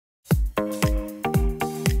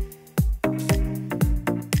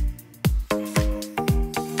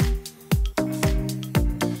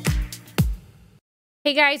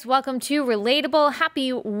Hey guys, welcome to Relatable.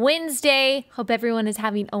 Happy Wednesday. Hope everyone is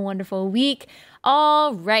having a wonderful week.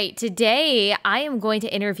 All right, today I am going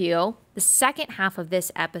to interview the second half of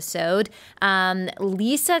this episode,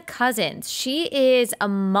 Lysa Kosins. She is a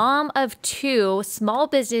mom of two, small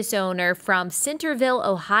business owner from Centerville,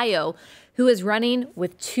 Ohio, who is running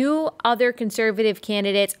with two other conservative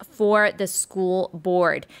candidates for the school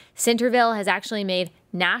board. Centerville has actually made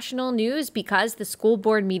national news because the school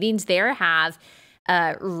board meetings there have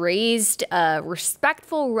raised a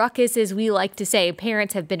respectful ruckus, as we like to say.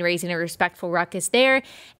 Parents have been raising a respectful ruckus there.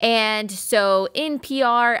 And so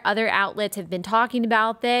NPR, other outlets have been talking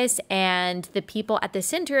about this, and the people at the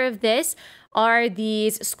center of this are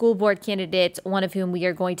these school board candidates, one of whom we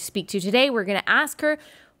are going to speak to today. We're going to ask her,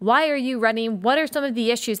 why are you running? What are some of the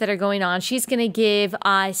issues that are going on? She's going to give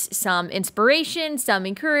us some inspiration, some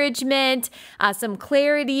encouragement, some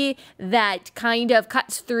clarity that kind of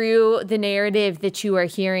cuts through the narrative that you are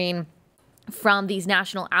hearing from these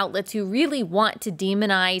national outlets who really want to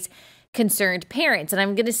demonize concerned parents. And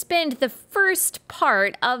I'm going to spend the first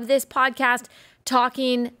part of this podcast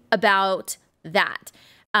talking about that.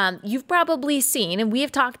 You've probably seen, and we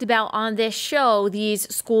have talked about on this show, these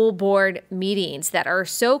school board meetings that are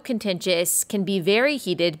so contentious, can be very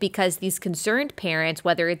heated because these concerned parents,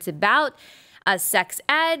 whether it's about sex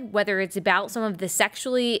ed, whether it's about some of the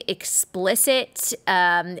sexually explicit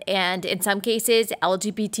and in some cases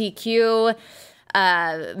LGBTQ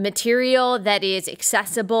material that is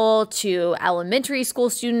accessible to elementary school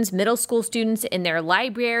students, middle school students in their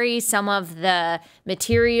libraries, some of the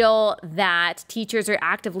material that teachers are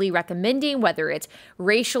actively recommending, whether it's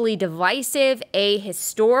racially divisive,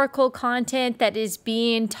 ahistorical content that is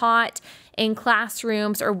being taught in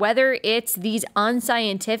classrooms, or whether it's these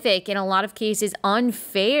unscientific, in a lot of cases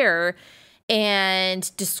unfair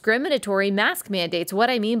and discriminatory mask mandates. What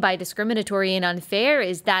I mean by discriminatory and unfair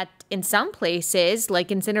is that in some places,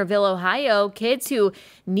 like in Centerville, Ohio, kids who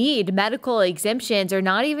need medical exemptions are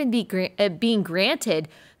not even being granted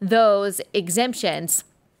those exemptions.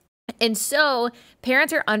 And so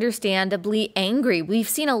parents are understandably angry. We've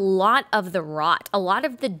seen a lot of the rot, a lot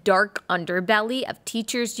of the dark underbelly of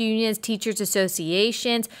teachers' unions, teachers'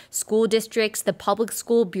 associations, school districts, the public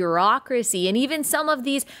school bureaucracy, and even some of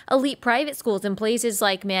these elite private schools in places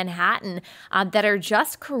like Manhattan that are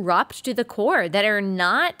just corrupt to the core, that are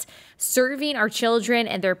not serving our children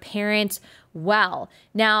and their parents well.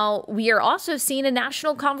 Now, we are also seeing a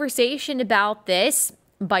national conversation about this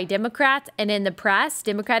by Democrats and in the press.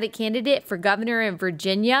 Democratic candidate for governor in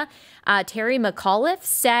Virginia, Terry McAuliffe,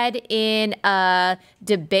 said in a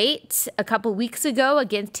debate a couple weeks ago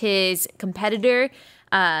against his competitor,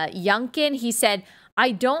 Youngkin, he said,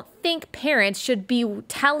 "I don't think parents should be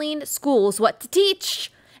telling schools what to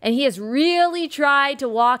teach." And he has really tried to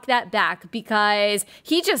walk that back because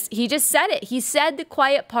he just said it. He said the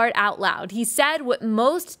quiet part out loud. He said what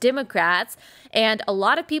most Democrats and a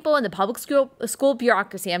lot of people in the public school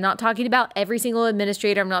bureaucracy, I'm not talking about every single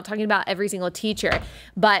administrator, I'm not talking about every single teacher,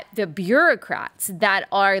 but the bureaucrats that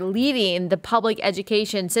are leading the public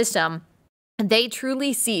education system, they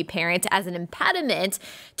truly see parents as an impediment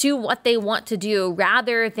to what they want to do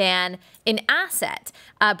rather than an asset.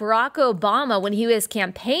 Barack Obama, when he was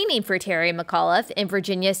campaigning for Terry McAuliffe in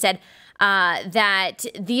Virginia, said that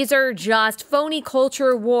these are just phony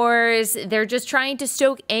culture wars. They're just trying to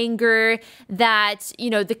stoke anger, that,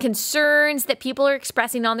 you know, the concerns that people are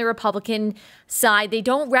expressing on the Republican side, they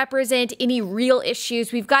don't represent any real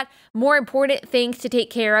issues. We've got more important things to take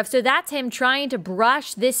care of. So that's him trying to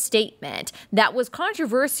brush this statement that was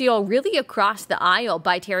controversial really across the aisle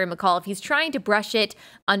by Terry McAuliffe. He's trying to brush it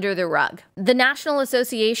under the rug. The National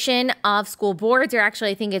Association of School Boards, or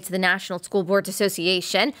actually I think it's the National School Boards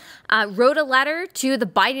Association, wrote a letter to the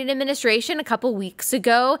Biden administration a couple weeks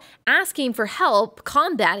ago asking for help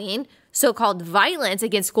combating so-called violence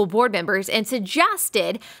against school board members and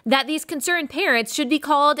suggested that these concerned parents should be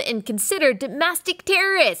called and considered domestic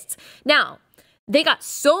terrorists. Now, they got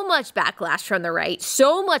so much backlash from the right,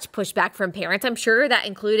 so much pushback from parents. I'm sure that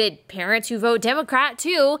included parents who vote Democrat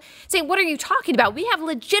too, saying, what are you talking about? We have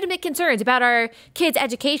legitimate concerns about our kids'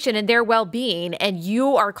 education and their well-being, and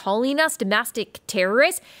you are calling us domestic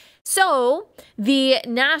terrorists? So the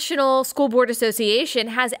National School Board Association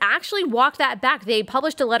has actually walked that back. They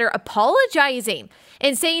published a letter apologizing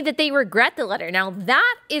and saying that they regret the letter. Now,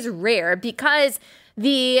 that is rare because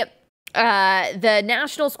the the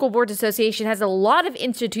National School Boards Association has a lot of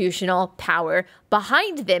institutional power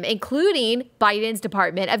behind them, including Biden's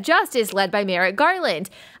Department of Justice, led by Merrick Garland.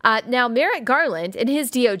 Now, Merrick Garland and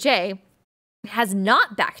his DOJ has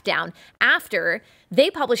not backed down after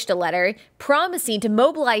they published a letter promising to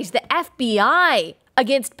mobilize the FBI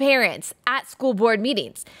against parents at school board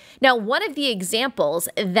meetings. Now, one of the examples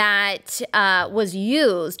that was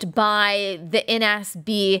used by the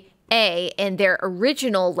NSBA in their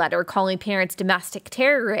original letter calling parents domestic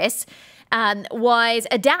terrorists was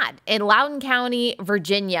a dad in Loudoun County,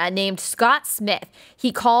 Virginia, named Scott Smith.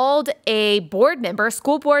 He called a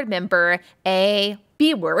school board member, a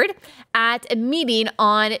B word at a meeting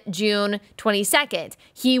on June 22nd.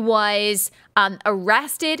 He was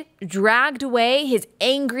arrested, dragged away. His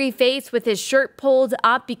angry face with his shirt pulled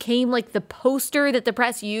up became like the poster that the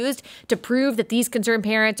press used to prove that these concerned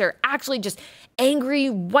parents are actually just angry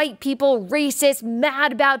white people, racist,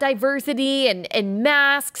 mad about diversity and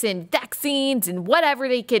masks and vaccines and whatever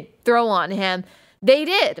they could throw on him. They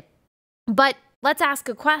did. But let's ask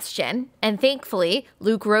a question, and thankfully,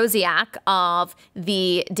 Luke Rosiak of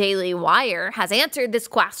the Daily Wire has answered this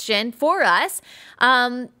question for us.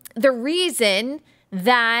 The reason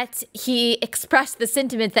that he expressed the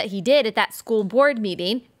sentiment that he did at that school board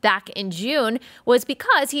meeting back in June was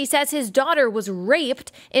because he says his daughter was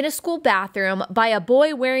raped in a school bathroom by a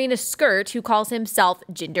boy wearing a skirt who calls himself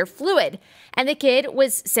gender fluid. And the kid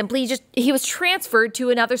was simply he was transferred to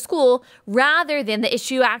another school rather than the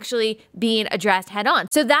issue actually being addressed head on.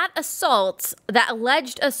 So that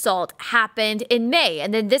alleged assault happened in May.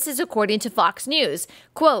 And then this is according to Fox News.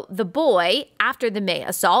 Quote, the boy, after the May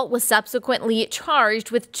assault, was subsequently charged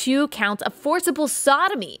with 2 counts of forcible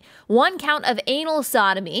sodomy, 1 count of anal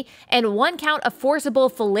sodomy, and 1 count of forcible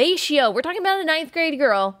fellatio. We're talking about a 9th grade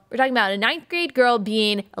girl. We're talking about a 9th grade girl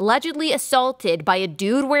being allegedly assaulted by a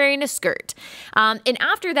dude wearing a skirt. And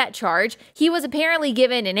after that charge, he was apparently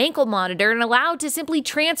given an ankle monitor and allowed to simply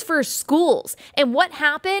transfer schools. And what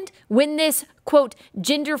happened when this, quote,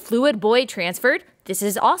 gender fluid boy transferred? This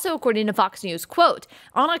is also according to Fox News. Quote,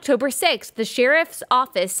 on October 6th, the sheriff's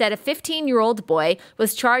office said a 15-year-old boy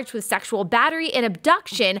was charged with sexual battery and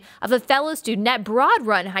abduction of a fellow student at Broad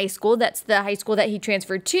Run High School. That's the high school that he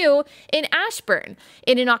transferred to in Ashburn.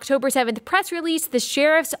 In an October 7th press release, the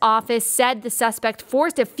sheriff's office said the suspect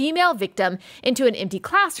forced a female victim into an empty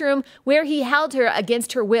classroom where he held her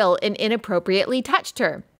against her will and inappropriately touched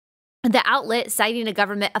her. The outlet, citing a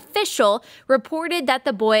government official, reported that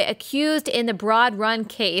the boy accused in the Broad Run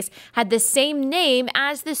case had the same name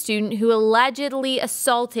as the student who allegedly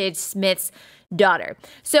assaulted Smith's daughter.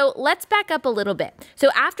 So let's back up a little bit. So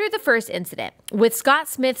after the first incident with Scott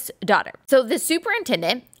Smith's daughter, so the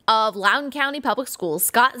superintendent of Loudoun County Public Schools,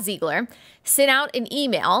 Scott Ziegler, sent out an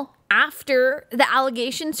email after the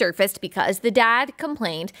allegation surfaced because the dad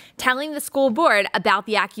complained, telling the school board about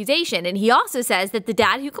the accusation. And he also says that the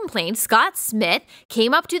dad who complained, Scott Smith,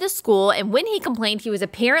 came up to the school, and when he complained, he was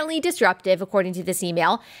apparently disruptive, according to this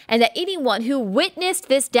email, and that anyone who witnessed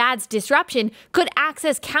this dad's disruption could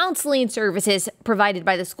access counseling services provided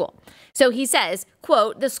by the school. So he says,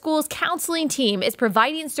 quote, the school's counseling team is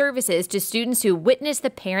providing services to students who witness the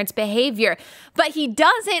parents' behavior, but he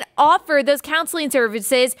doesn't offer those counseling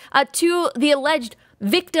services to the alleged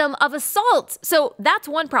victim of assault. So that's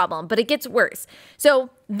one problem, but it gets worse.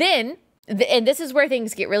 So then, and this is where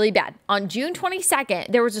things get really bad. On June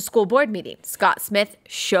 22nd, there was a school board meeting. Scott Smith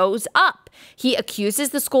shows up. He accuses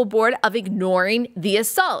the school board of ignoring the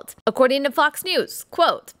assault. According to Fox News,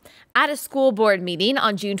 quote, at a school board meeting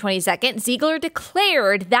on June 22nd, Ziegler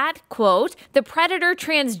declared that, quote, the predator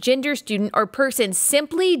transgender student or person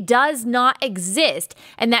simply does not exist,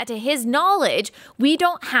 and that to his knowledge, we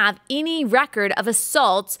don't have any record of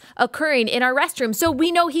assaults occurring in our restroom. So we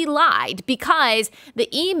know he lied because the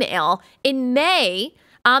email in May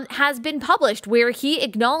has been published where he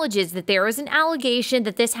acknowledges that there was an allegation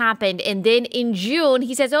that this happened. And then in June,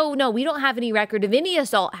 he says, oh, no, we don't have any record of any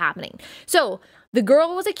assault happening. So the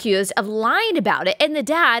girl was accused of lying about it. And the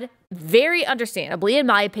dad, very understandably, in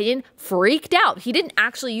my opinion, freaked out. He didn't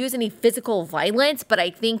actually use any physical violence, but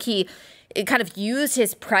I think he kind of used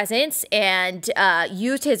his presence and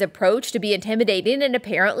used his approach to be intimidating, and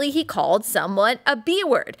apparently he called someone a B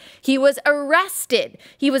word. He was arrested.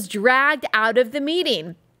 He was dragged out of the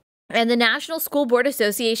meeting. And the National School Board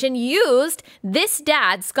Association used this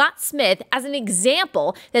dad, Scott Smith, as an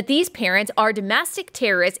example that these parents are domestic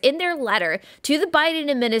terrorists in their letter to the Biden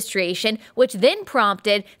administration, which then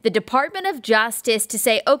prompted the Department of Justice to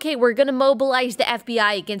say, okay, we're going to mobilize the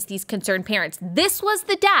FBI against these concerned parents. This was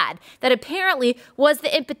the dad that apparently was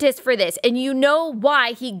the impetus for this. And you know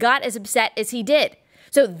why he got as upset as he did.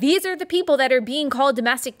 So these are the people that are being called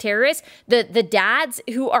domestic terrorists, the dads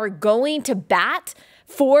who are going to bat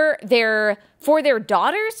for their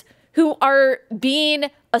daughters who are being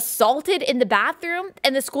assaulted in the bathroom,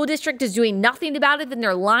 and the school district is doing nothing about it, and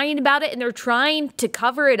they're lying about it, and they're trying to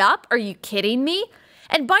cover it up. Are you kidding me?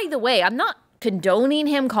 And by the way, I'm not condoning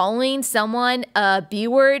him calling someone a B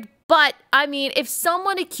word, but I mean, if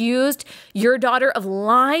someone accused your daughter of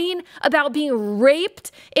lying about being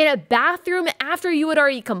raped in a bathroom after you had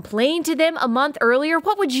already complained to them a month earlier,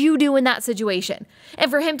 what would you do in that situation? And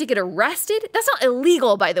for him to get arrested, that's not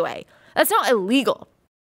illegal, by the way. That's not illegal.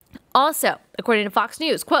 Also, according to Fox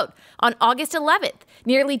News, quote, on August 11th,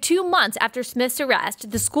 nearly 2 months after Smith's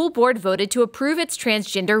arrest, the school board voted to approve its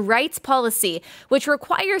transgender rights policy, which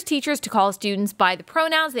requires teachers to call students by the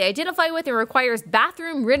pronouns they identify with and requires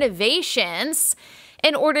bathroom renovations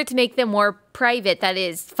in order to make them more private. That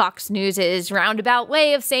is Fox News's roundabout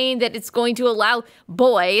way of saying that it's going to allow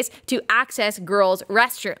boys to access girls'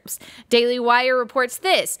 restrooms. Daily Wire reports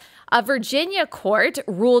this. A Virginia court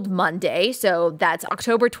ruled Monday, so that's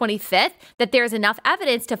October 25th, that there's enough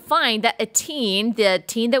evidence to find that a teen, the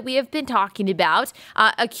teen that we have been talking about,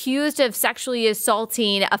 accused of sexually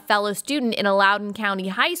assaulting a fellow student in a Loudoun County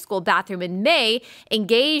high school bathroom in May,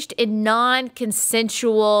 engaged in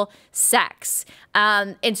non-consensual sex.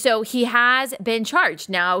 And so he has been charged.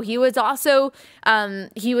 Now, he was also,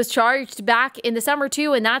 he was charged back in the summer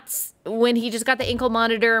too, and that's when he just got the ankle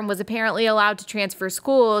monitor and was apparently allowed to transfer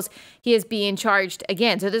schools. He is being charged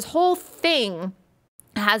again. So this whole thing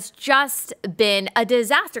has just been a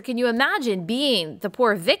disaster. Can you imagine being the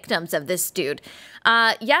poor victims of this dude?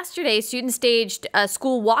 Yesterday, students staged a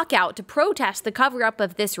school walkout to protest the cover-up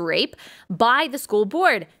of this rape by the school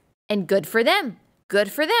board, and good for them. Good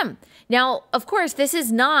for them. Now, of course, this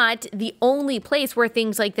is not the only place where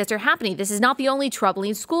things like this are happening. This is not the only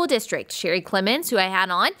troubling school district. Sherry Clemens, who I had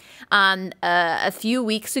on a few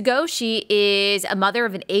weeks ago, she is a mother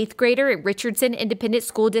of an 8th grader at Richardson Independent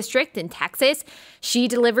School District in Texas. She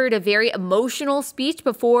delivered a very emotional speech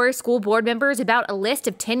before school board members about a list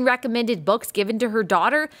of 10 recommended books given to her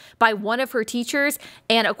daughter by one of her teachers.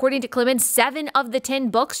 And according to Clemens, 7 of the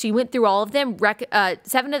 10 books, she went through all of them,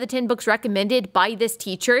 7 of the 10 books recommended by this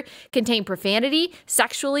teacher contain profanity,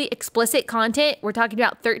 sexually explicit content. We're talking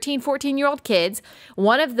about 13, 14-year-old kids.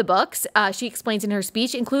 One of the books, she explains in her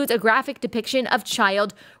speech, includes a graphic depiction of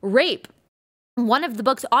child rape. One of the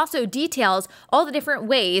books also details all the different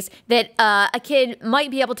ways that a kid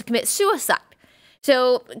might be able to commit suicide.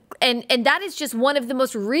 So, and that is just one of the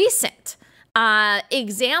most recent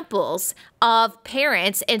examples of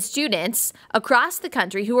parents and students across the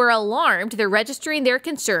country who are alarmed. They're registering their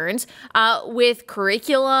concerns with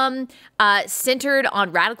curriculum centered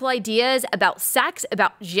on radical ideas about sex,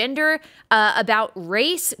 about gender, about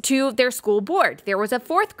race to their school board. There was a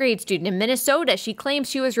 4th grade student in Minnesota. She claims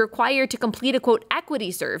she was required to complete a, quote,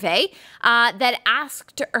 equity survey that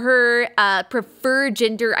asked her preferred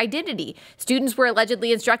gender identity. Students were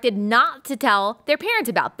allegedly instructed not to tell their parents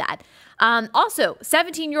about that. Also,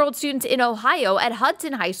 17-year-old students in Ohio at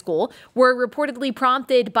Hudson High School were reportedly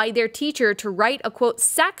prompted by their teacher to write a, quote,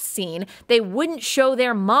 sex scene they wouldn't show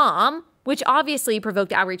their mom, which obviously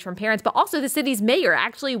provoked outrage from parents. But also the city's mayor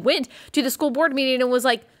actually went to the school board meeting and was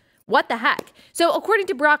like, what the heck? So according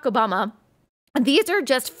to Barack Obama, these are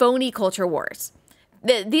just phony culture wars.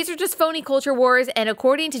 These are just phony culture wars, and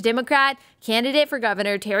according to Democrat candidate for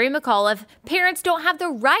governor Terry McAuliffe, parents don't have the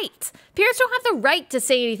right. Parents don't have the right to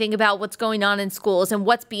say anything about what's going on in schools and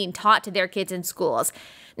what's being taught to their kids in schools.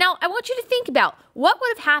 Now, I want you to think about what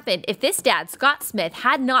would have happened if this dad, Scott Smith,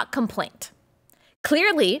 had not complained.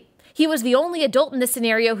 Clearly, he was the only adult in this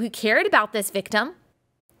scenario who cared about this victim,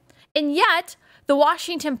 and yet the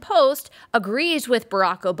Washington Post agrees with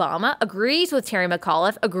Barack Obama, agrees with Terry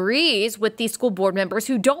McAuliffe, agrees with these school board members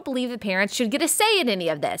who don't believe that parents should get a say in any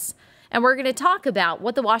of this. And we're going to talk about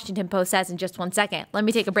what the Washington Post says in just 1 second. Let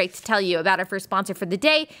me take a break to tell you about our first sponsor for the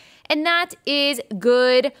day, and that is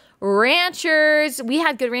Good Ranchers. We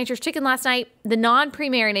had Good Ranchers chicken last night, the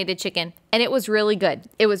non-pre-marinated chicken, and it was really good.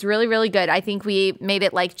 It was really, really good. I think we made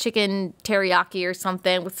it like chicken teriyaki or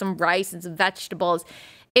something with some rice and some vegetables.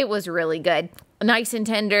 It was really good. Nice and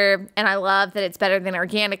tender, and I love that it's better than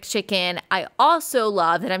organic chicken. I also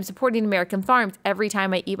love that I'm supporting American farms every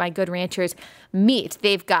time I eat my Good Ranchers meat.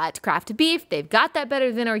 They've got craft beef. They've got that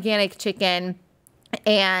better than organic chicken.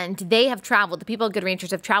 And they have traveled, the people at Good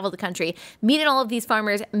Ranchers have traveled the country, meeting all of these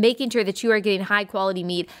farmers, making sure that you are getting high quality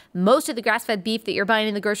meat. Most of the grass-fed beef that you're buying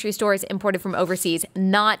in the grocery store is imported from overseas,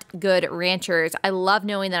 not Good Ranchers. I love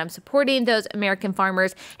knowing that I'm supporting those American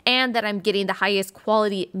farmers and that I'm getting the highest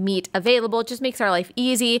quality meat available. It just makes our life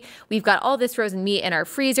easy. We've got all this frozen meat in our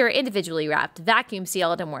freezer, individually wrapped, vacuum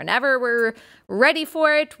sealed, and whenever we're ready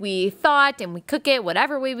for it, we thaw it and we cook it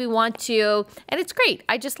whatever way we want to. And it's great.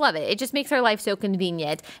 I just love it. It just makes our life so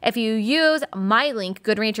convenient. If you use my link,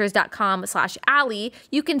 goodranchers.com/Allie,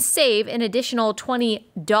 you can save an additional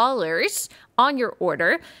 $20 on your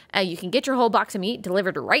order. You can get your whole box of meat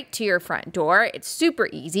delivered right to your front door. It's super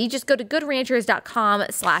easy. Just go to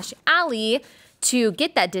goodranchers.com/Allie to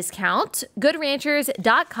get that discount.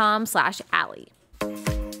 goodranchers.com/Allie.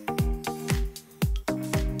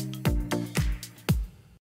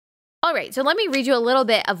 All right, so let me read you a little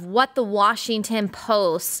bit of what the Washington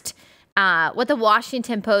Post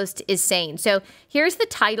is saying. So here's the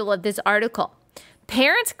title of this article.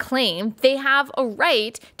 Parents claim they have a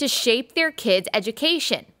right to shape their kids'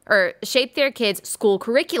 education or shape their kids' school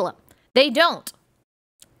curriculum. They don't.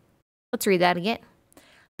 Let's read that again.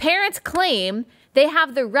 Parents claim they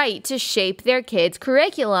have the right to shape their kids'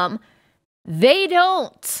 curriculum. They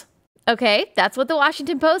don't. Okay, that's what the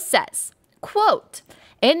Washington Post says. Quote,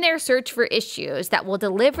 in their search for issues that will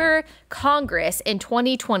deliver Congress in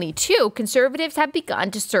 2022, conservatives have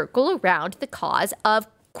begun to circle around the cause of,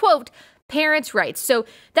 quote, parents' rights. So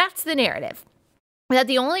that's the narrative. That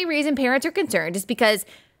the only reason parents are concerned is because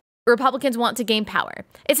Republicans want to gain power.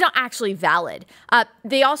 It's not actually valid.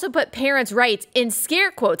 They also put parents' rights in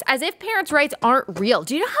scare quotes as if parents' rights aren't real.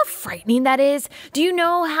 Do you know how frightening that is? Do you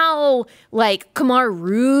know how, like, Khmer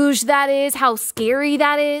Rouge that is? How scary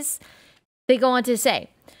that is? They go on to say,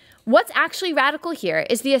 what's actually radical here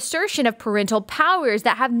is the assertion of parental powers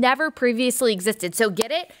that have never previously existed. So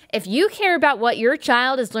get it? If you care about what your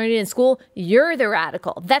child is learning in school, you're the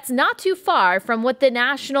radical. That's not too far from what the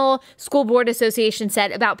National School Board Association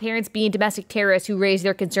said about parents being domestic terrorists who raise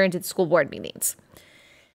their concerns at school board meetings.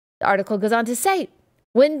 The article goes on to say,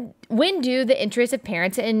 when do the interests of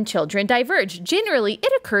parents and children diverge? Generally,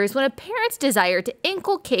 it occurs when a parent's desire to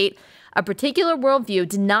inculcate a particular worldview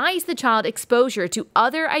denies the child exposure to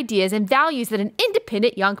other ideas and values that an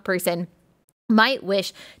independent young person might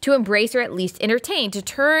wish to embrace or at least entertain. To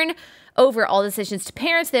turn over all decisions to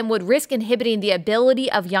parents then would risk inhibiting the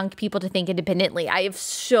ability of young people to think independently. I have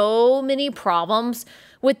so many problems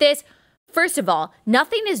with this. First of all,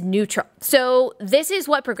 nothing is neutral. So this is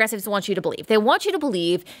what progressives want you to believe. They want you to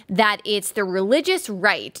believe that it's the religious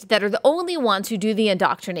right that are the only ones who do the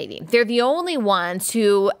indoctrinating. They're the only ones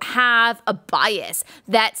who have a bias,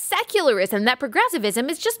 that secularism, that progressivism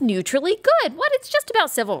is just neutrally good. What? It's just about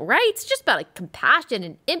civil rights. It's just about like, compassion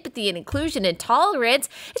and empathy and inclusion and tolerance.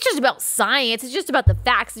 It's just about science. It's just about the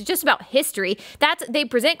facts. It's just about history. They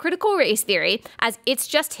present critical race theory as it's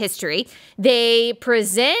just history. They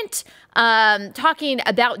present talking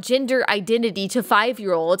about gender identity to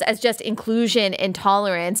 5-year-olds as just inclusion and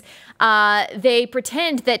tolerance. They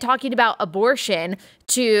pretend that talking about abortion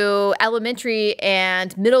to elementary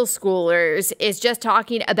and middle schoolers is just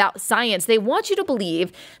talking about science. They want you to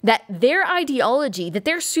believe that their ideology, that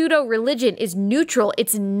their pseudo-religion is neutral.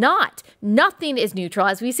 It's not. Nothing is neutral.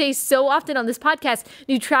 As we say so often on this podcast,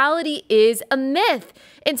 neutrality is a myth.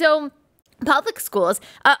 And so public schools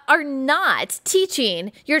are not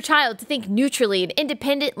teaching your child to think neutrally and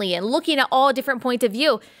independently and looking at all different points of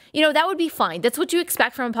view. You know, that would be fine. That's what you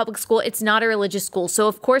expect from a public school. It's not a religious school. So,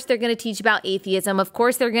 of course, they're going to teach about atheism. Of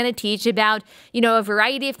course, they're going to teach about, you know, a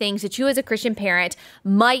variety of things that you as a Christian parent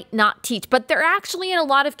might not teach. But they're actually, in a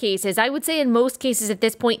lot of cases, I would say in most cases at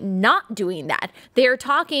this point, not doing that. They're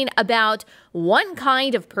talking about one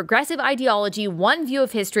kind of progressive ideology, one view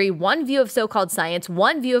of history, one view of so-called science,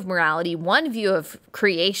 one view of morality, one view of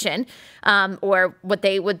creation, or what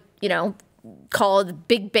they would, you know, call the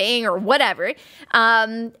Big Bang or whatever.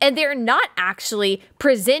 And they're not actually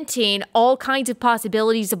presenting all kinds of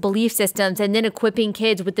possibilities of belief systems and then equipping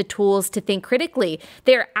kids with the tools to think critically.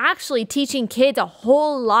 They're actually teaching kids a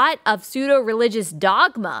whole lot of pseudo-religious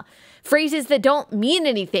dogma. Phrases that don't mean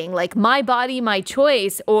anything, like my body, my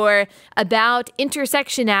choice, or about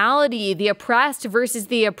intersectionality, the oppressed versus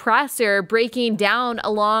the oppressor, breaking down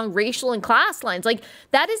along racial and class lines. Like,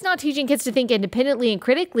 that is not teaching kids to think independently and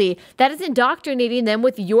critically. That is indoctrinating them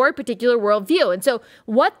with your particular worldview. And so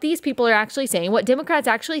what these people are actually saying, what Democrats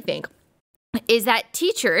actually think, is that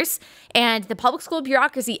teachers and the public school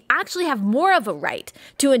bureaucracy actually have more of a right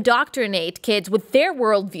to indoctrinate kids with their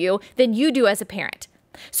worldview than you do as a parent.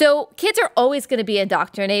 So kids are always going to be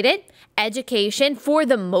indoctrinated. Education, for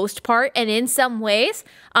the most part, and in some ways,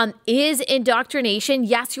 is indoctrination.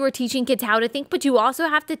 Yes, you are teaching kids how to think, but you also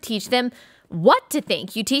have to teach them what to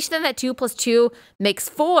think. You teach them that 2 + 2 makes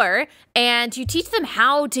 4, and you teach them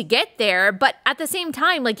how to get there. But at the same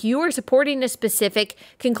time, like, you are supporting a specific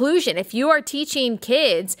conclusion. If you are teaching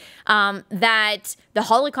kids that the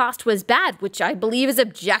Holocaust was bad, which I believe is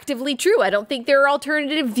objectively true, I don't think there are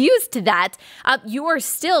alternative views to that, you are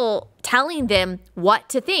still telling them what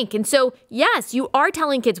to think. And so, yes, you are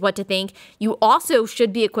telling kids what to think. You also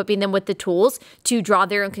should be equipping them with the tools to draw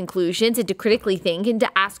their own conclusions and to critically think and to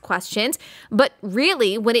ask questions. But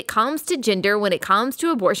really, when it comes to gender, when it comes to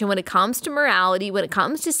abortion, when it comes to morality, when it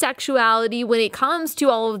comes to sexuality, when it comes to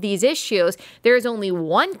all of these issues, there is only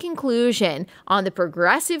one conclusion on the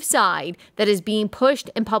progressive side that is being pushed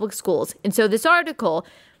in public schools. And so this article,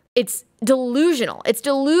 it's delusional. It's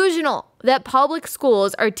delusional that public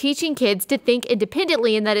schools are teaching kids to think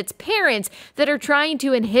independently and that it's parents that are trying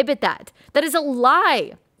to inhibit that. That is a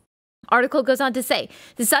lie. Article goes on to say,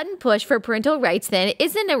 the sudden push for parental rights then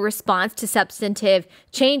isn't a response to substantive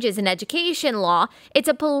changes in education law. It's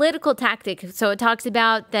a political tactic. So it talks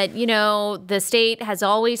about that, the state has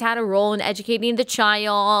always had a role in educating the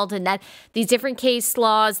child and that these different case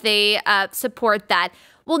laws, they support that.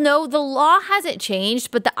 Well, no, the law hasn't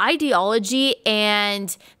changed, but the ideology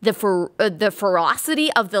and the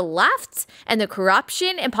ferocity of the left and the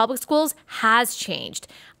corruption in public schools has changed.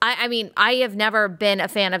 I mean, I have never been a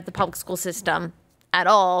fan of the public school system at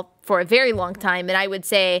all for a very long time. And I would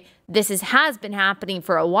say this has been happening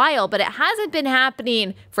for a while, but it hasn't been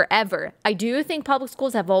happening forever. I do think public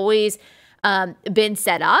schools have always been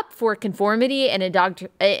set up for conformity and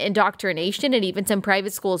indoctrination, and even some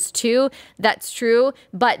private schools too. That's true.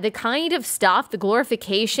 But the kind of stuff, the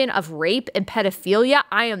glorification of rape and pedophilia,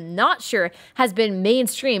 I am not sure has been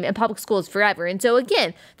mainstream in public schools forever. And so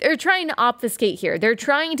again, they're trying to obfuscate here. They're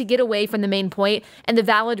trying to get away from the main point and the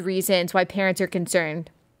valid reasons why parents are concerned.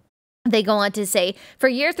 They go on to say, for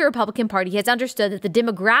years, the Republican Party has understood that the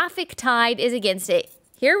demographic tide is against it.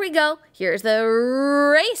 Here we go. Here's the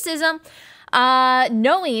racism.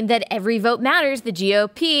 Knowing that every vote matters, the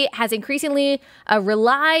GOP has increasingly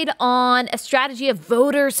relied on a strategy of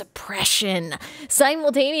voter suppression.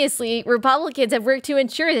 Simultaneously, Republicans have worked to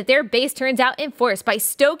ensure that their base turns out in force by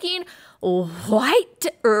stoking white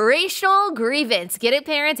racial grievance. Get it,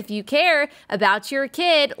 parents? If you care about your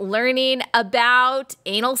kid learning about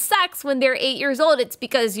anal sex when they're 8 years old, it's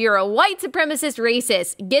because you're a white supremacist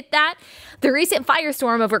racist. Get that? The recent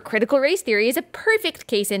firestorm over critical race theory is a perfect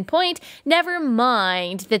case in point. Never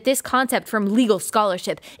mind that this concept from legal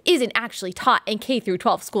scholarship isn't actually taught in K through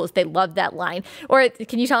 12 schools. They love that line. Or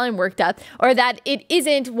can you tell I'm worked up? Or that it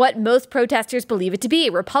isn't what most protesters believe it to be.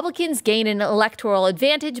 Republicans gain an electoral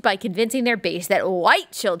advantage by convincing their base that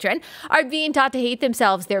white children are being taught to hate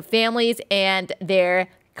themselves, their families, and their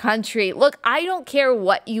country. Look, I don't care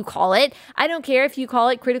what you call it. I don't care if you call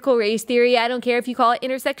it critical race theory. I don't care if you call it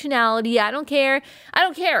intersectionality. I don't care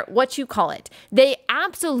what you call it. They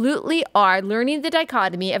absolutely are learning the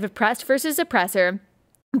dichotomy of oppressed versus oppressor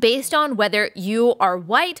based on whether you are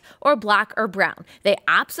white or black or brown. They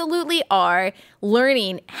absolutely are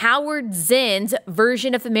learning Howard Zinn's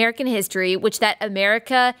version of American history, which that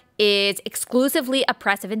America is exclusively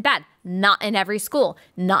oppressive and bad. Not in every school,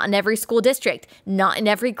 not in every school district, not in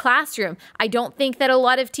every classroom. I don't think that a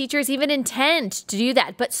lot of teachers even intend to do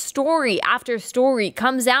that, but story after story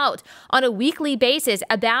comes out on a weekly basis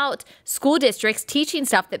about school districts teaching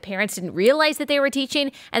stuff that parents didn't realize that they were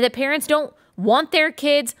teaching and that parents don't want their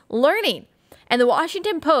kids learning. And the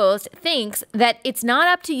Washington Post thinks that it's not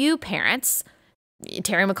up to you, parents.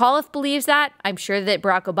 Terry McAuliffe believes that. I'm sure that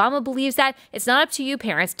Barack Obama believes that. It's not up to you,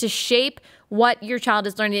 parents, to shape what your child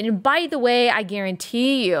is learning. And by the way, I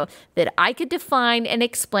guarantee you that I could define and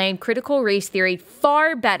explain critical race theory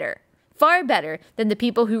far better than the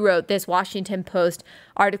people who wrote this Washington Post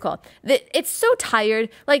article. It's so tired.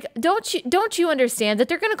 Like, don't you understand that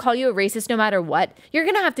they're going to call you a racist no matter what? You're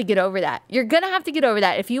going to have to get over that. You're going to have to get over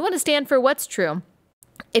that. If you want to stand for what's true,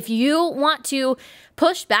 if you want to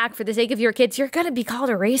push back for the sake of your kids, you're going to be called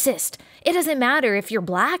a racist. It doesn't matter if you're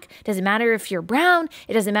black. It doesn't matter if you're brown.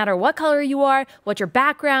 It doesn't matter what color you are, what your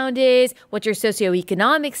background is, what your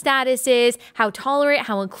socioeconomic status is, how tolerant,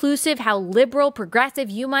 how inclusive, how liberal, progressive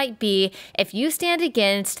you might be. If you stand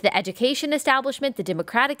against the education establishment, the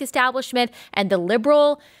Democratic establishment, and the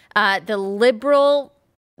liberal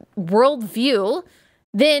worldview,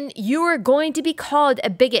 then you are going to be called a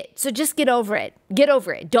bigot. So just get over it. Get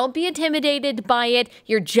over it. Don't be intimidated by it.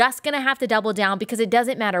 You're just going to have to double down, because it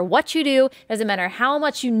doesn't matter what you do. It doesn't matter how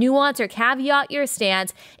much you nuance or caveat your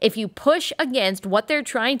stance. If you push against what they're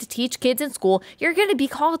trying to teach kids in school, you're going to be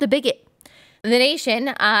called a bigot. The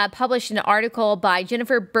Nation published an article by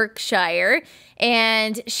Jennifer Berkshire,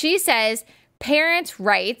 and she says, parents'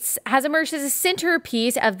 rights has emerged as a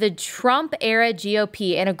centerpiece of the Trump-era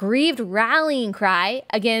GOP, an aggrieved rallying cry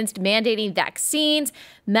against mandating vaccines,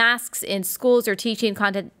 masks in schools, or teaching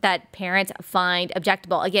content that parents find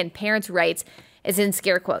objectionable. Again, parents' rights is in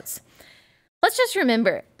scare quotes. Let's just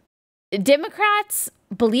remember, Democrats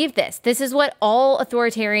believe this. This is what all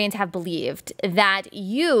authoritarians have believed, that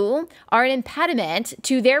you are an impediment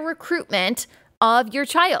to their recruitment of your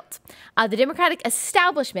child. The Democratic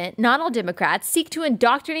establishment, not all Democrats, seek to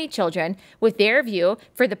indoctrinate children with their view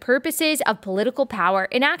for the purposes of political power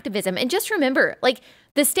and activism. And just remember,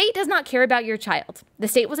 the state does not care about your child. The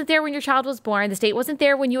state wasn't there when your child was born. The state wasn't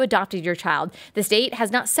there when you adopted your child. The state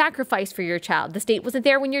has not sacrificed for your child. The state wasn't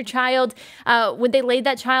there when your child, when they laid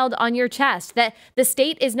that child on your chest. That the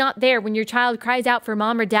state is not there when your child cries out for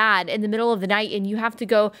mom or dad in the middle of the night and you have to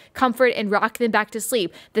go comfort and rock them back to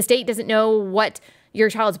sleep. The state doesn't know what your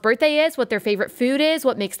child's birthday is, what their favorite food is,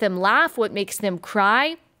 what makes them laugh, what makes them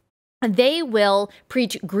cry. They will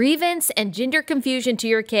preach grievance and gender confusion to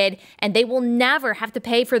your kid, and they will never have to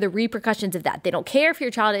pay for the repercussions of that. They don't care if your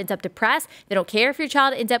child ends up depressed. They don't care if your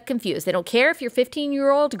child ends up confused. They don't care if your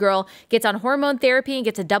 15-year-old girl gets on hormone therapy and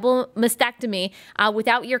gets a double mastectomy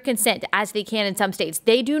without your consent, as they can in some states.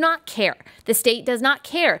 They do not care. The state does not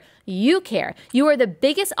care. You care. You are the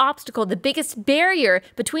biggest obstacle, the biggest barrier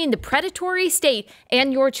between the predatory state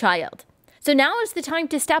and your child. So now is the time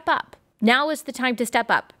to step up. Now is the time to step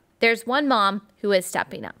up. There's one mom who is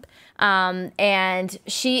stepping up, and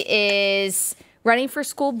she is running for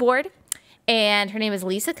school board, and her name is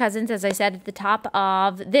Lysa Kosins, as I said at the top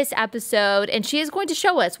of this episode, and she is going to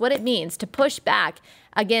show us what it means to push back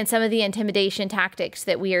against some of the intimidation tactics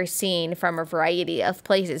that we are seeing from a variety of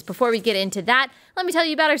places. Before we get into that, let me tell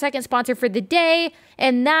you about our second sponsor for the day,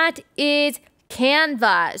 and that is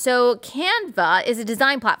Canva. So Canva is a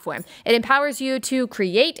design platform. It empowers you to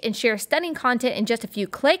create and share stunning content in just a few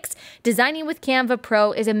clicks. Designing with Canva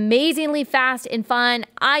Pro is amazingly fast and fun.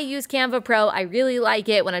 I use Canva Pro. I really like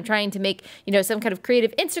it when I'm trying to make, some kind of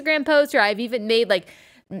creative Instagram post, or I've even made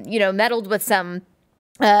meddled with some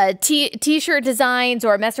t-shirt designs,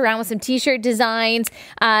 or mess around with some t-shirt designs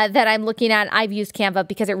that I'm looking at. I've used Canva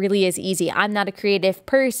because it really is easy. I'm not a creative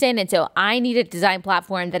person, and so I need a design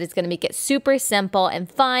platform that is going to make it super simple and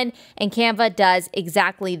fun, and Canva does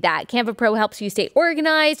exactly that. Canva Pro helps you stay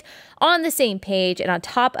organized, on the same page, and on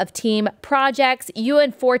top of team projects. You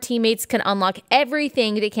and 4 teammates can unlock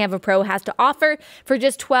everything that Canva Pro has to offer for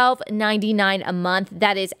just $12.99 a month.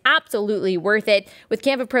 That is absolutely worth it. With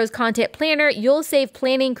Canva Pro's content planner, you'll save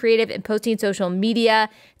planning, creative, and posting social media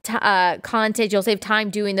content. You'll save time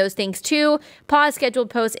doing those things too. Pause scheduled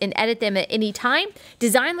posts and edit them at any time.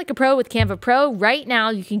 Design like a pro with Canva Pro. Right now,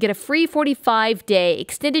 you can get a free 45-day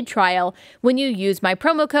extended trial when you use my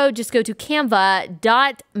promo code. Just go to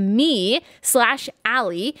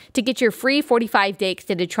canva.me/Allie to get your free 45-day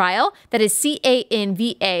extended trial. That is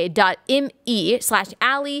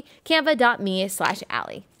canva.me/Allie,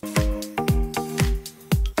 canva.me/Allie.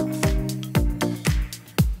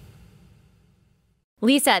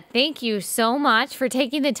 Lysa, thank you so much for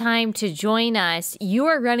taking the time to join us. You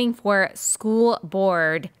are running for school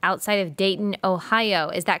board outside of Dayton, Ohio.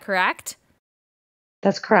 Is that correct?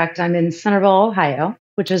 That's correct. I'm in Centerville, Ohio,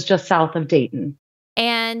 which is just south of Dayton.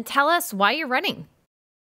 And tell us why you're running.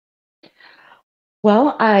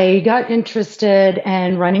 Well, I got interested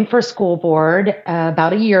in running for school board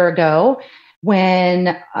about a year ago,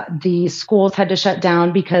 when the schools had to shut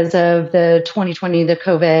down because of the 2020, the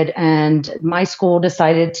COVID, and my school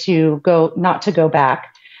decided not to go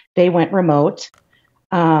back. They went remote,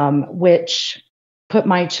 which put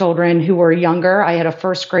my children, who were younger, I had a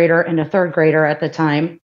first grader and a third grader at the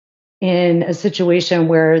time, in a situation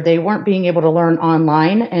where they weren't being able to learn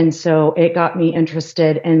online. And so it got me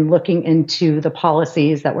interested in looking into the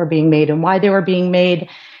policies that were being made and why they were being made.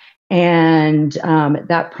 And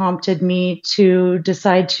that prompted me to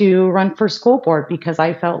decide to run for school board, because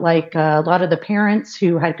I felt like a lot of the parents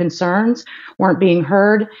who had concerns weren't being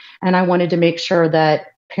heard. And I wanted to make sure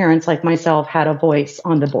that parents like myself had a voice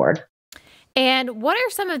on the board. And what are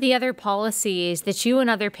some of the other policies that you and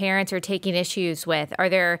other parents are taking issues with? Are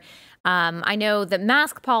there, I know that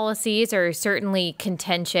mask policies are certainly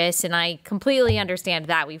contentious, and I completely understand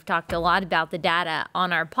that. We've talked a lot about the data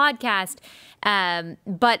on our podcast,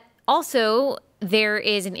 but also, there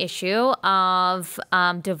is an issue of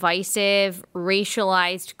divisive,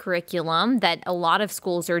 racialized curriculum that a lot of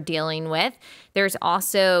schools are dealing with. There's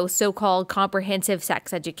also so-called comprehensive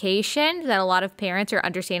sex education that a lot of parents are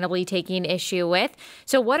understandably taking issue with.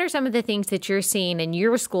 So what are some of the things that you're seeing in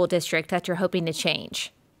your school district that you're hoping to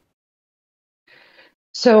change?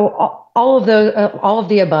 So all of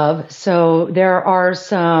the above. So there are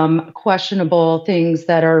some questionable things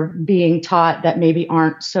that are being taught that maybe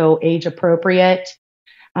aren't so age appropriate,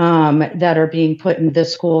 that are being put into the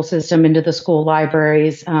school system, into the school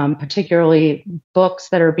libraries, particularly books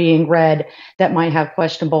that are being read that might have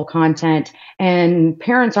questionable content. And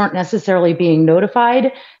parents aren't necessarily being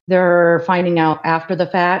notified. They're finding out after the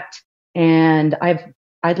fact. And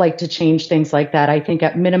I'd like to change things like that. I think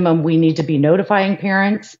at minimum, we need to be notifying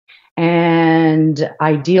parents. And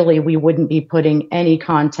ideally, we wouldn't be putting any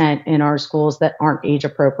content in our schools that aren't age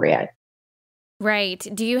appropriate. Right.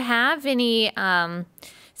 Do you have any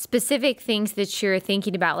specific things that you're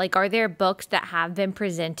thinking about? Like, are there books that have been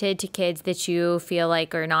presented to kids that you feel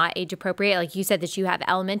like are not age appropriate? Like you said that you have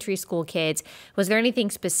elementary school kids. Was there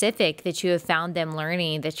anything specific that you have found them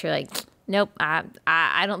learning that you're like, nope,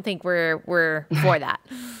 I don't think we're for that?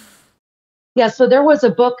 Yeah, so there was a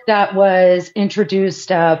book that was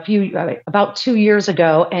introduced about 2 years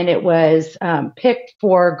ago, and it was picked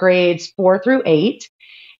for grades 4 through 8.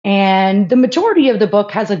 And the majority of the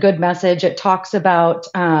book has a good message. It talks about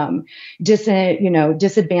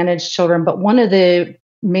disadvantaged children, but one of the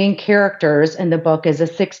main characters in the book is a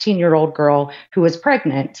 16-year-old girl who is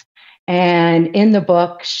pregnant. And in the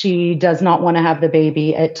book, she does not want to have the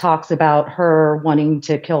baby. It talks about her wanting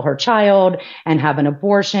to kill her child and have an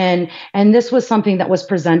abortion. And this was something that was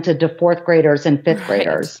presented to fourth graders and fifth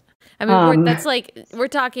graders. I mean, we're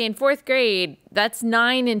talking fourth grade. That's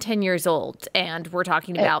 9 and 10 years old. And we're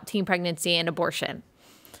talking about teen pregnancy and abortion.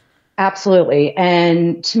 Absolutely.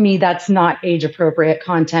 And to me, that's not age appropriate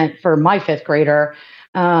content for my fifth grader.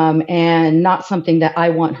 And not something that I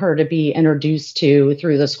want her to be introduced to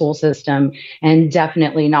through the school system, and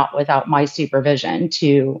definitely not without my supervision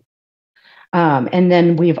too. And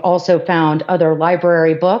then we've also found other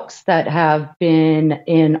library books that have been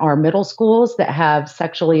in our middle schools that have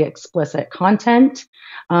sexually explicit content,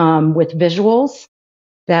 with visuals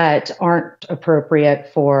that aren't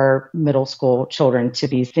appropriate for middle school children to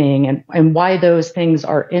be seeing. And why those things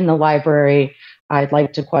are in the library, I'd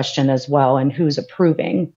like to question as well, and who's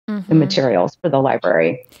approving the materials for the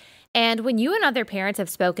library. And when you and other parents have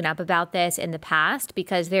spoken up about this in the past,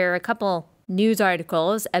 because there are a couple news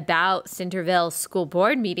articles about Centerville school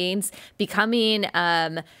board meetings becoming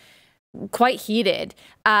quite heated,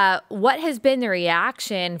 what has been the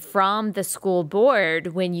reaction from the school board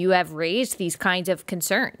when you have raised these kinds of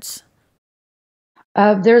concerns?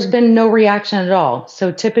 There's been no reaction at all.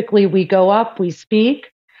 So typically we go up, we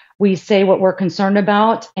speak, we say what we're concerned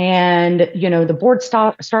about, and the board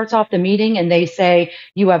starts off the meeting and they say,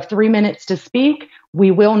 you have 3 minutes to speak.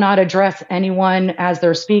 We will not address anyone as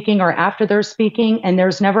they're speaking or after they're speaking, and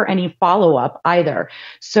there's never any follow-up either.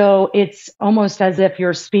 So it's almost as if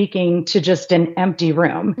you're speaking to just an empty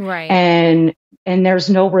room. Right. And there's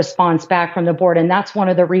no response back from the board. And that's one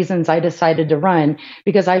of the reasons I decided to run,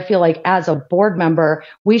 because I feel like as a board member,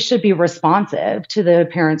 we should be responsive to the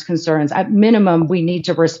parents' concerns. At minimum, we need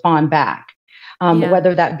to respond back,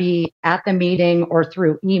 whether that be at the meeting or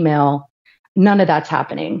through email. None of that's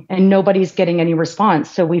happening and nobody's getting any response.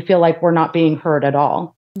 So we feel like we're not being heard at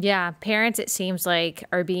all. Yeah, parents, it seems like,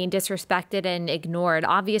 are being disrespected and ignored.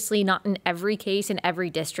 Obviously, not in every case in every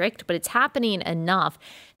district, but it's happening enough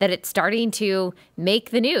that it's starting to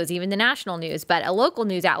make the news, even the national news. But a local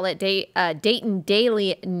news outlet, Dayton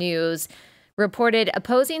Daily News, reported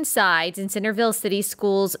opposing sides in Centerville City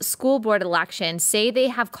Schools school board election say they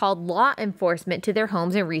have called law enforcement to their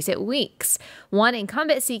homes in recent weeks. One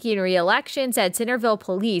incumbent seeking re-election said Centerville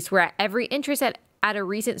police were at every interest at a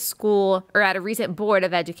recent Board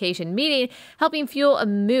of Education meeting, helping fuel a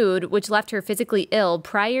mood which left her physically ill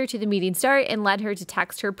prior to the meeting start and led her to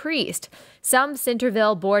text her priest. Some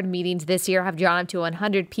Centerville board meetings this year have drawn up to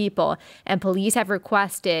 100 people, and police have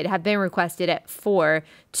been requested at 4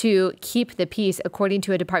 to keep the peace, according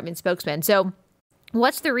to a department spokesman. So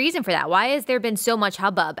what's the reason for that? Why has there been so much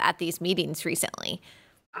hubbub at these meetings recently?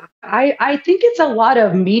 I think it's a lot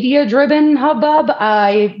of media-driven hubbub.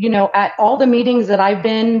 At all the meetings that I've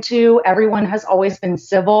been to, everyone has always been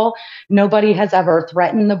civil. Nobody has ever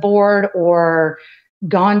threatened the board or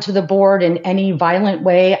gone to the board in any violent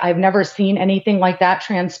way. I've never seen anything like that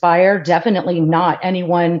transpire. Definitely not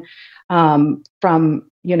anyone from,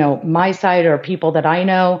 my side or people that I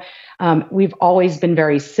know. We've always been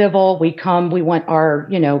very civil. We want our,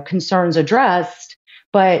 concerns addressed,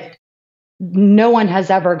 but no one has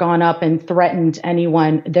ever gone up and threatened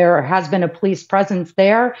anyone. There has been a police presence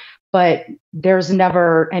there, but there's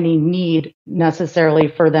never any need necessarily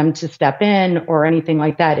for them to step in or anything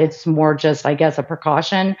like that. It's more just, I guess, a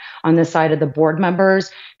precaution on the side of the board members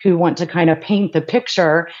who want to kind of paint the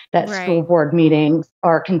picture that school board meetings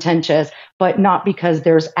are contentious, but not because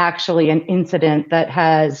there's actually an incident that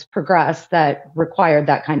has progressed that required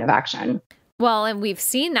that kind of action. Well, and we've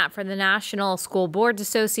seen that from the National School Boards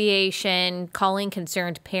Association, calling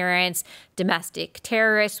concerned parents domestic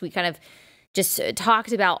terrorists. We kind of just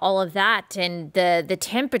talked about all of that and the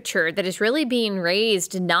temperature that is really being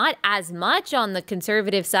raised, not as much on the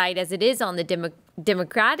conservative side as it is on the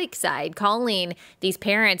Democratic side, calling these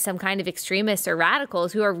parents some kind of extremists or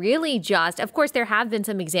radicals who are really just, of course, there have been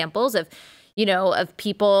some examples of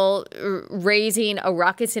people raising a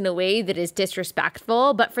ruckus in a way that is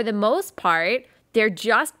disrespectful. But for the most part, they're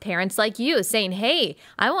just parents like you saying, hey,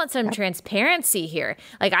 I want some transparency here.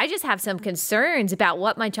 Like, I just have some concerns about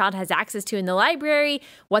what my child has access to in the library,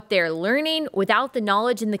 what they're learning without the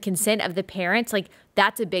knowledge and the consent of the parents. Like,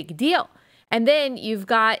 that's a big deal. And then you've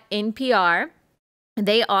got NPR.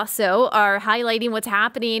 They also are highlighting what's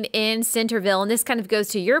happening in Centerville. And this kind of goes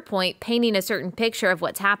to your point, painting a certain picture of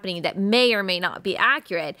what's happening that may or may not be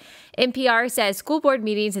accurate. NPR says school board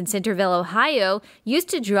meetings in Centerville, Ohio used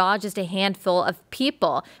to draw just a handful of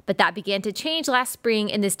people, but that began to change last spring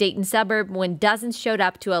in this Dayton suburb when dozens showed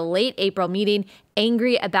up to a late April meeting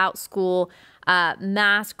angry about school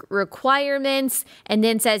mask requirements, and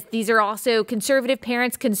then says these are also conservative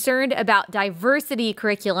parents concerned about diversity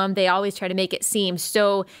curriculum. They always try to make it seem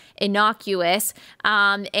so innocuous.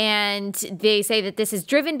 And they say that this is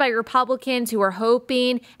driven by Republicans who are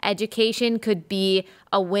hoping education could be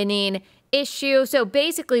a winning issue. So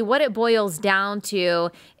basically what it boils down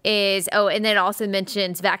to is, and then it also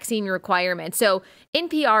mentions vaccine requirements. So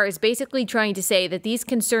NPR is basically trying to say that these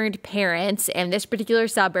concerned parents in this particular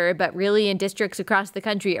suburb, but really in districts across the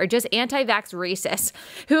country, are just anti-vax racists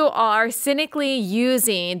who are cynically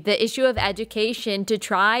using the issue of education to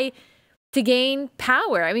try to gain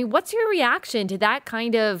power. I mean, what's your reaction to that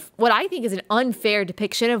kind of what I think is an unfair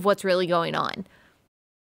depiction of what's really going on?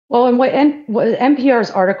 Well, and what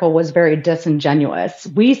NPR's article was very disingenuous.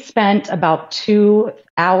 We spent about 2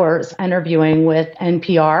 hours interviewing with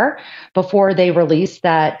NPR before they released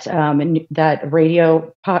that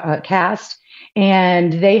radio cast.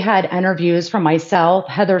 And they had interviews from myself,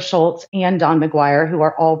 Heather Schultz, and Don McGuire, who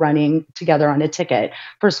are all running together on a ticket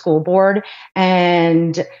for school board,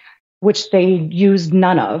 and which they used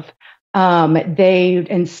none of. They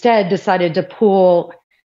instead decided to pull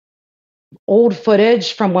old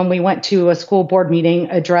footage from when we went to a school board meeting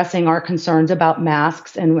addressing our concerns about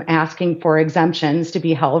masks and asking for exemptions to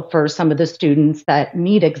be held for some of the students that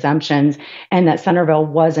need exemptions and that Centerville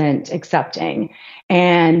wasn't accepting.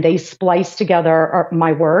 And they spliced together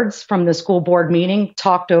my words from the school board meeting,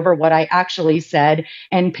 talked over what I actually said,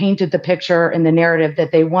 and painted the picture and the narrative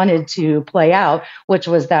that they wanted to play out, which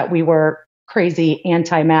was that we were crazy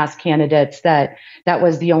anti-mask candidates, that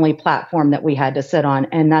was the only platform that we had to sit on.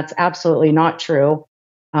 And that's absolutely not true.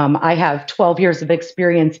 I have 12 years of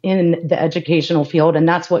experience in the educational field, and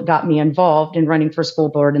that's what got me involved in running for school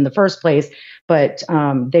board in the first place. But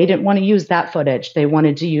they didn't want to use that footage. They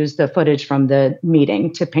wanted to use the footage from the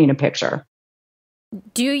meeting to paint a picture.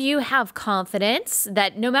 Do you have confidence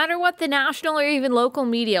that no matter what the national or even local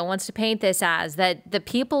media wants to paint this as, that the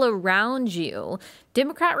people around you,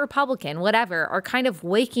 Democrat, Republican, whatever, are kind of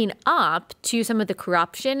waking up to some of the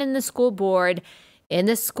corruption in the school board, in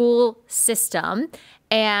the school system,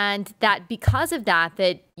 and that because of that,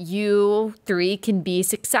 that you three can be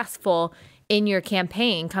successful in your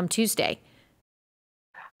campaign come Tuesday?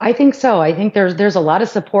 I think so. I think there's a lot of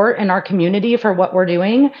support in our community for what we're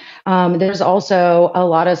doing. There's also a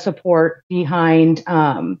lot of support behind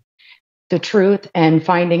the truth and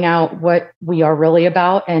finding out what we are really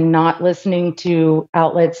about, and not listening to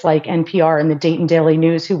outlets like NPR and the Dayton Daily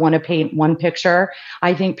News who want to paint one picture.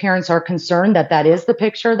 I think parents are concerned that that is the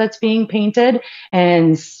picture that's being painted,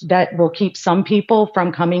 and that will keep some people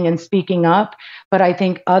from coming and speaking up. But I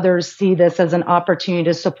think others see this as an opportunity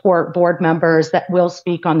to support board members that will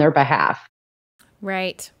speak on their behalf.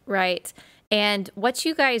 Right, right. And what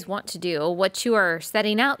you guys want to do, what you are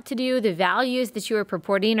setting out to do, the values that you are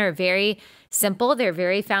purporting are very simple. They're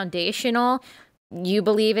very foundational. You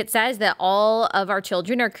believe it says that all of our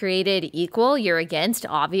children are created equal. You're against,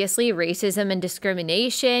 obviously, racism and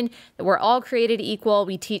discrimination, that we're all created equal.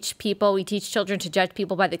 We teach children to judge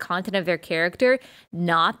people by the content of their character,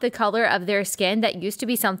 not the color of their skin. That used to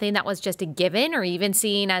be something that was just a given or even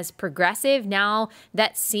seen as progressive. Now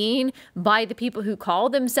that's seen by the people who call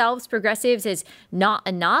themselves progressives as not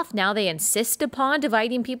enough. Now they insist upon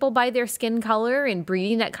dividing people by their skin color and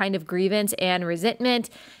breeding that kind of grievance and resentment.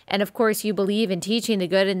 And of course, you believe in teaching the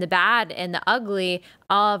good and the bad and the ugly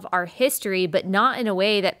of our history, but not in a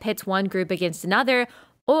way that pits one group against another,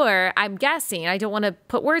 or I'm guessing, I don't want to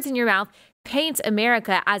put words in your mouth, paints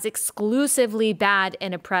America as exclusively bad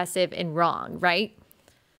and oppressive and wrong, right?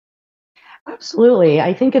 Absolutely.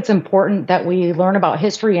 I think it's important that we learn about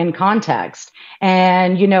history and context.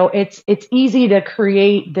 And, it's easy to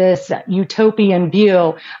create this utopian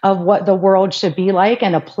view of what the world should be like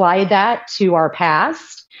and apply that to our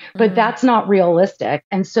past. But that's not realistic.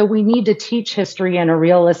 And so we need to teach history in a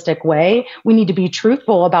realistic way. We need to be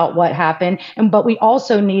truthful about what happened. But we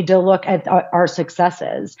also need to look at our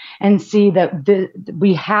successes and see that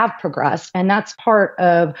we have progressed. And that's part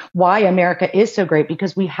of why America is so great,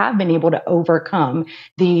 because we have been able to overcome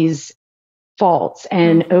these faults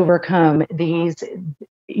and overcome these,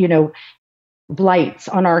 blights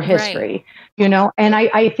on our history, and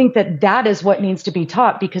I think that is what needs to be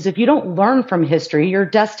taught, because if you don't learn from history, you're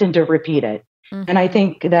destined to repeat it. And I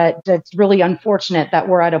think that's really unfortunate that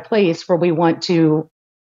we're at a place where we want to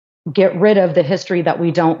get rid of the history that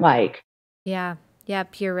we don't like. Yeah.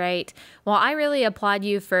 Yep. You're right. Well, I really applaud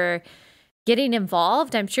you for getting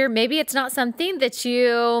involved. I'm sure maybe it's not something that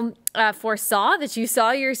you foresaw, that you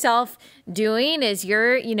saw yourself doing, as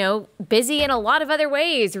you're, busy in a lot of other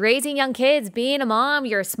ways, raising young kids, being a mom,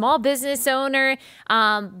 you're a small business owner.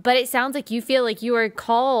 But it sounds like you feel like you are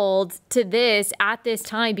called to this at this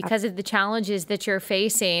time because of the challenges that you're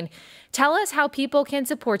facing. Tell us how people can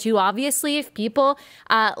support you. Obviously, if people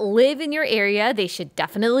live in your area, they should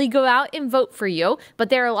definitely go out and vote for you. But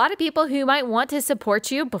there are a lot of people who might want to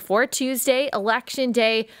support you before Tuesday, Election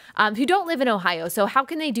Day, who don't live in Ohio. So how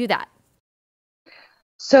can they do that?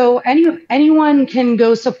 So anyone can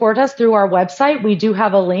go support us through our website. We do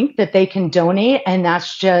have a link that they can donate, and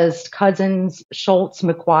that's just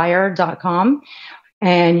cousinsschultzmcguire.com.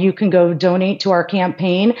 And you can go donate to our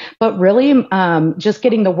campaign, but really just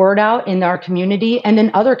getting the word out in our community and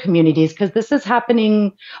in other communities, because this is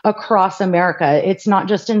happening across America. It's not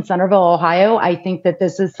just in Centerville, Ohio. I think that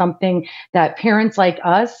this is something that parents like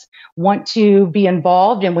us want to be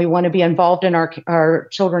involved, and we want to be involved in our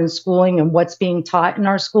children's schooling and what's being taught in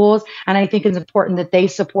our schools. And I think it's important that they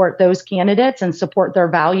support those candidates and support their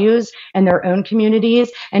values and their own communities,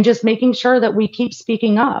 and just making sure that we keep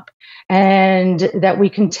speaking up and that we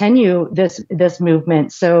continue this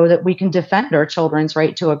movement so that we can defend our children's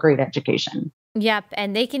right to a great education. Yep.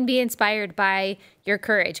 And they can be inspired by your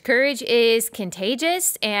courage. Courage is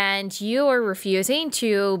contagious, and you are refusing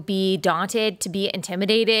to be daunted, to be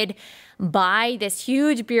intimidated by this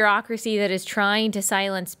huge bureaucracy that is trying to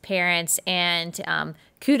silence parents. And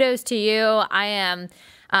kudos to you. I am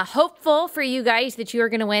hopeful for you guys that you are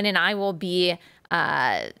going to win, and I will be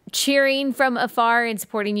cheering from afar and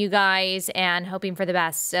supporting you guys and hoping for the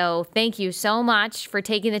best. So thank you so much for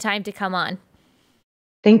taking the time to come on.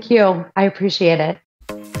 Thank you. I appreciate it.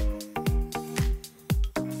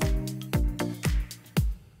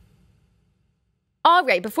 All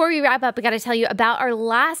right, before we wrap up, I got to tell you about our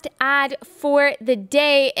last ad for the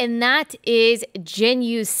day, and that is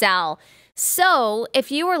Genucel. So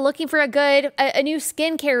if you are looking for a new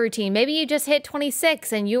skincare routine, maybe you just hit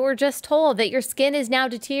 26 and you were just told that your skin is now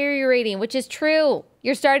deteriorating, which is true.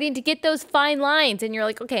 You're starting to get those fine lines and you're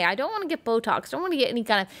like, okay, I don't want to get Botox. I don't want to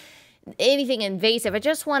get anything invasive. I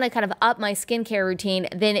just want to kind of up my skincare routine.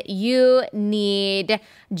 Then you need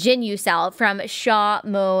Genucel from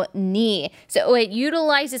Chamonix. So it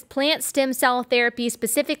utilizes plant stem cell therapy,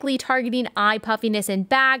 specifically targeting eye puffiness and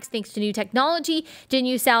bags. Thanks to new technology,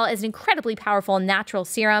 Genucel is an incredibly powerful natural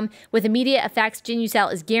serum with immediate effects.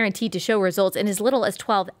 Genucel is guaranteed to show results in as little as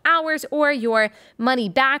 12 hours or your money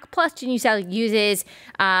back. Plus, Genucel uses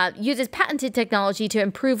patented technology to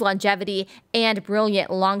improve longevity and brilliant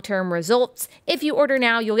long-term results. If you order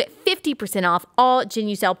now, you'll get 50% off all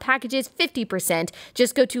Genucel packages, 50%.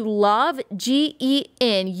 Just go to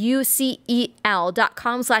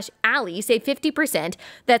lovegenucel.com/Allie. Save 50%.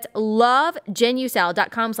 That's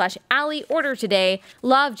lovegenucel.com/Allie. Order today,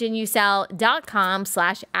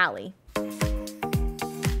 lovegenucel.com/Allie.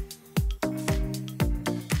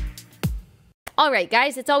 All right,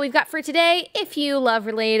 guys, that's all we've got for today. If you love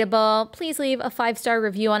Relatable, please leave a 5-star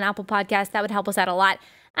review on Apple Podcasts. That would help us out a lot.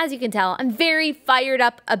 As you can tell, I'm very fired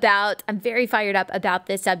up about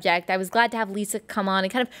this subject. I was glad to have Lysa come on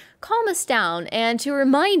and kind of calm us down and to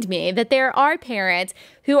remind me that there are parents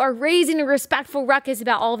who are raising a respectful ruckus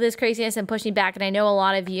about all of this craziness and pushing back. And I know a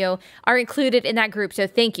lot of you are included in that group. So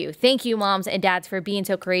thank you. Thank you, moms and dads, for being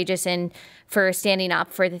so courageous and for standing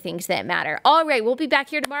up for the things that matter. All right, we'll be back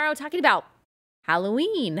here tomorrow talking about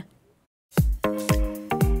Halloween.